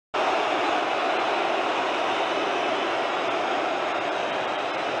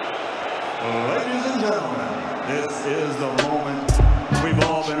This is the moment we've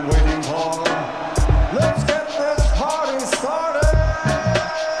all been waiting for. Let's get this party started!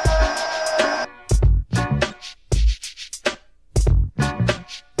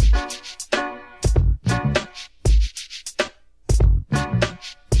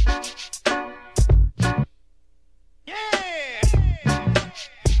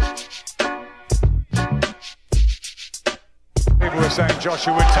 People were saying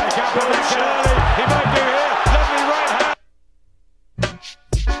Joshua would take out the next early. He might do here. Lovely right hand.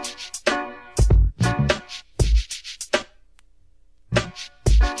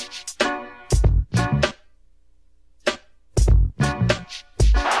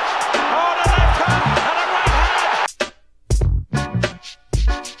 Oh, the left hand and a right hand.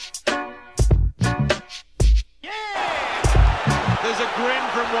 Yeah! There's a grin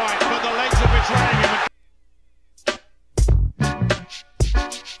from White, but the legs are betraying him.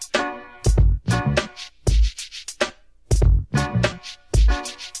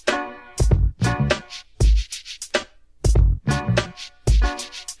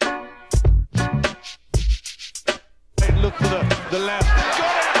 Look for the left.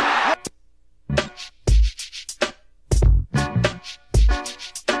 Got it!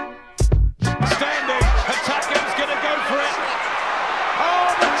 Standing. Attacker's going to go for it. Oh,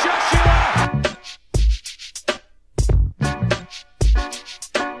 but Joshua!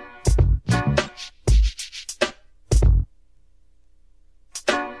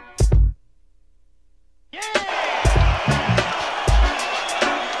 Yeah!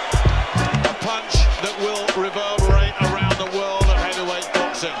 A punch that will reverberate around the world of heavyweight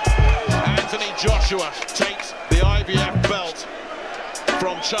boxing. Anthony Joshua takes the IBF belt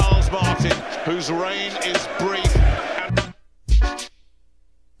from Charles Martin, whose reign is brief.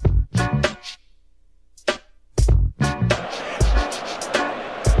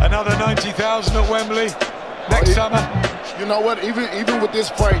 Another 90,000 at Wembley next summer. You know what? Even with this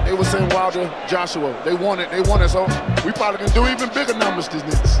fight, they were saying Wilder, Joshua. They won it. So we probably can do even bigger numbers than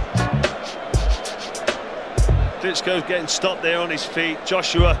this. Klitschko's getting stopped there on his feet.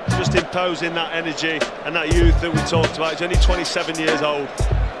 Joshua just imposing that energy and that youth that we talked about. He's only 27 years old.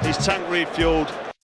 He's tank refueled.